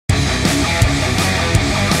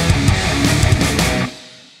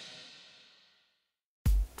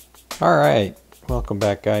All right, welcome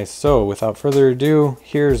back, guys. So without further ado,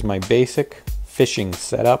 here's my basic fishing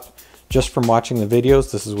setup. Just from watching the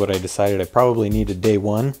videos, this is what I decided I probably needed day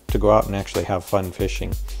one to go out and actually have fun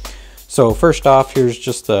fishing. So first off, here's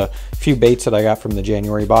just a few baits that I got from the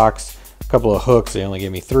January box. A couple of hooks, they only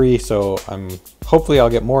gave me 3, so hopefully I'll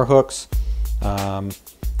get more hooks. And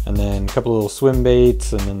then a couple of little swim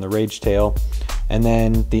baits, and then the rage tail. And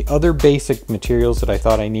then the other basic materials that I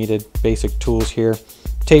thought I needed, basic tools here.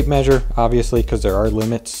 Tape measure, obviously, because there are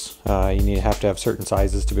limits. You have to have certain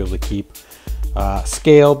sizes to be able to keep.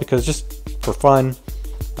 Scale, because just for fun.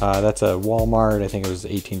 That's a Walmart, I think it was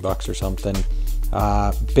 18 bucks or something.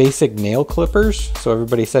 Basic nail clippers. So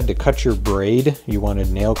everybody said to cut your braid, you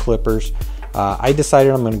wanted nail clippers. I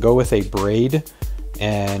decided I'm going to go with a braid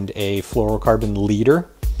and a fluorocarbon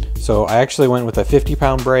leader. So I actually went with a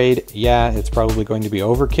 50-pound braid. Yeah, it's probably going to be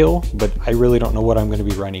overkill, but I really don't know what I'm going to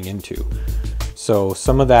be running into. So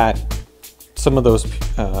some of those,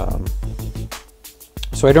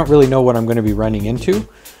 so I don't really know what I'm going to be running into.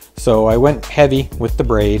 So I went heavy with the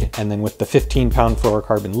braid, and then with the 15-pound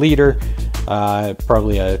fluorocarbon leader,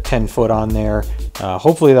 probably a 10-foot on there.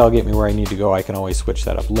 Hopefully that'll get me where I need to go. I can always switch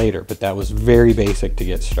that up later, but that was very basic to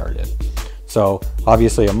get started. So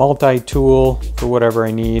obviously a multi-tool for whatever I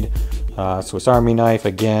need. Swiss Army knife,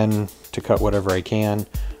 again, to cut whatever I can,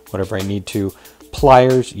 whatever I need to.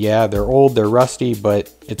 Pliers, yeah, they're old, they're rusty,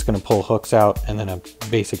 but it's going to pull hooks out. And then a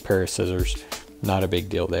basic pair of scissors, not a big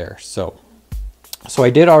deal there. So I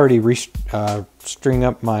did already string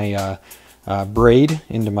up my braid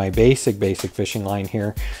into my basic fishing line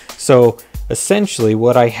here. So essentially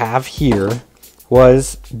what I have here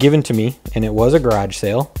was given to me, and it was a garage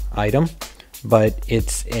sale item, but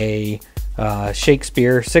it's a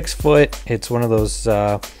Shakespeare 6-foot. It's one of those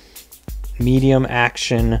medium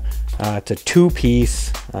action. It's a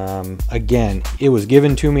 2-piece. Again, it was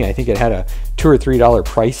given to me. I think it had a $2 or $3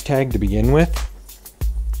 price tag to begin with.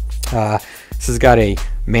 This has got a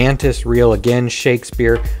Mantas reel, again,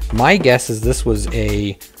 Shakespeare. My guess is this was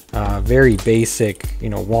a very basic,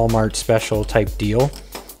 Walmart special type deal.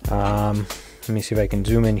 Let me see if I can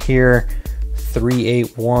zoom in here.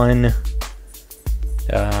 381.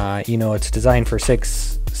 It's designed for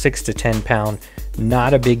 6 to 10 pound.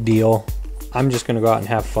 Not a big deal. I'm just going to go out and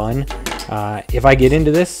have fun. If I get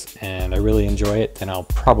into this and I really enjoy it, then I'll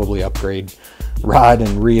probably upgrade rod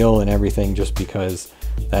and reel and everything, just because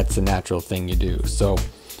that's a natural thing you do. So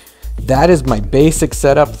that is my basic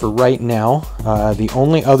setup for right now. The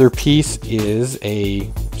only other piece is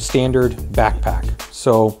a standard backpack.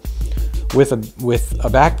 So with a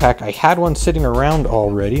backpack, I had one sitting around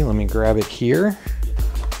already. Let me grab it here.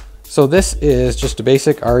 So this is just a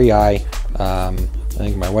basic REI. I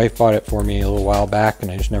think my wife bought it for me a little while back, and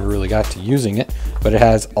I just never really got to using it. But it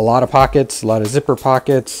has a lot of pockets, a lot of zipper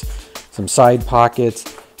pockets, some side pockets.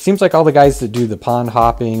 Seems like all the guys that do the pond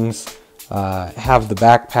hoppings have the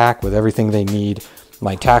backpack with everything they need.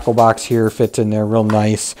 My tackle box here fits in there real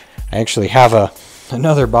nice. I actually have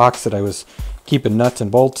another box that I was keeping nuts and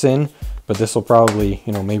bolts in, but this will probably,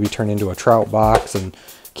 maybe turn into a trout box and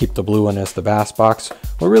keep the blue one as the bass box.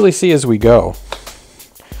 We'll really see as we go.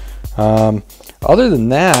 Other than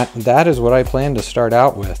that, that is what I plan to start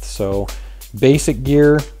out with. So basic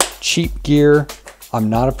gear, cheap gear. I'm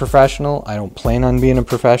not a professional. I don't plan on being a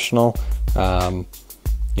professional.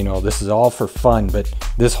 This is all for fun, but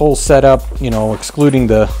this whole setup, excluding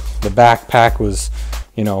the backpack, was,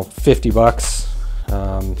 50 bucks,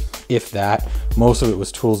 if that. Most of it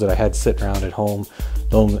was tools that I had sitting around at home.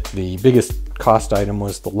 The biggest cost item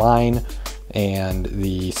was the line and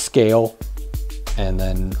the scale, and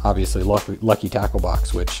then obviously lucky tackle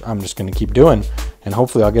box, which I'm just going to keep doing, and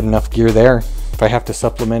hopefully I'll get enough gear there. If I have to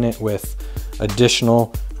supplement it with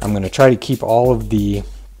additional, I'm going to try to keep all of the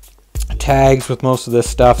tags with most of this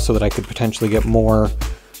stuff so that I could potentially get more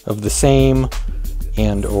of the same,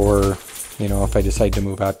 and or if I decide to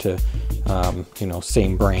move out to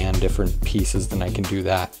same brand, different pieces, then I can do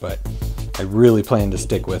that. But I really plan to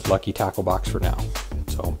stick with lucky tackle box for now.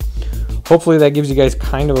 So hopefully that gives you guys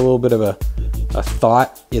kind of a little bit of a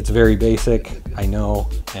thought. It's very basic, I know,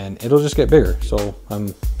 and it'll just get bigger. So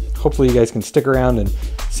hopefully you guys can stick around and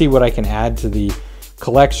see what I can add to the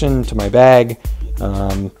collection, to my bag.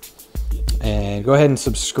 And go ahead and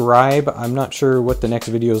subscribe. I'm not sure what the next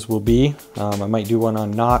videos will be. I might do one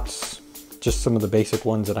on knots, just some of the basic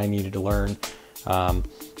ones that I needed to learn. Got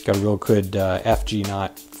a real good FG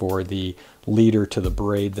knot for the leader to the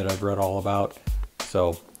braid that I've read all about.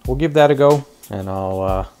 So we'll give that a go, and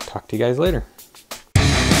I'll talk to you guys later.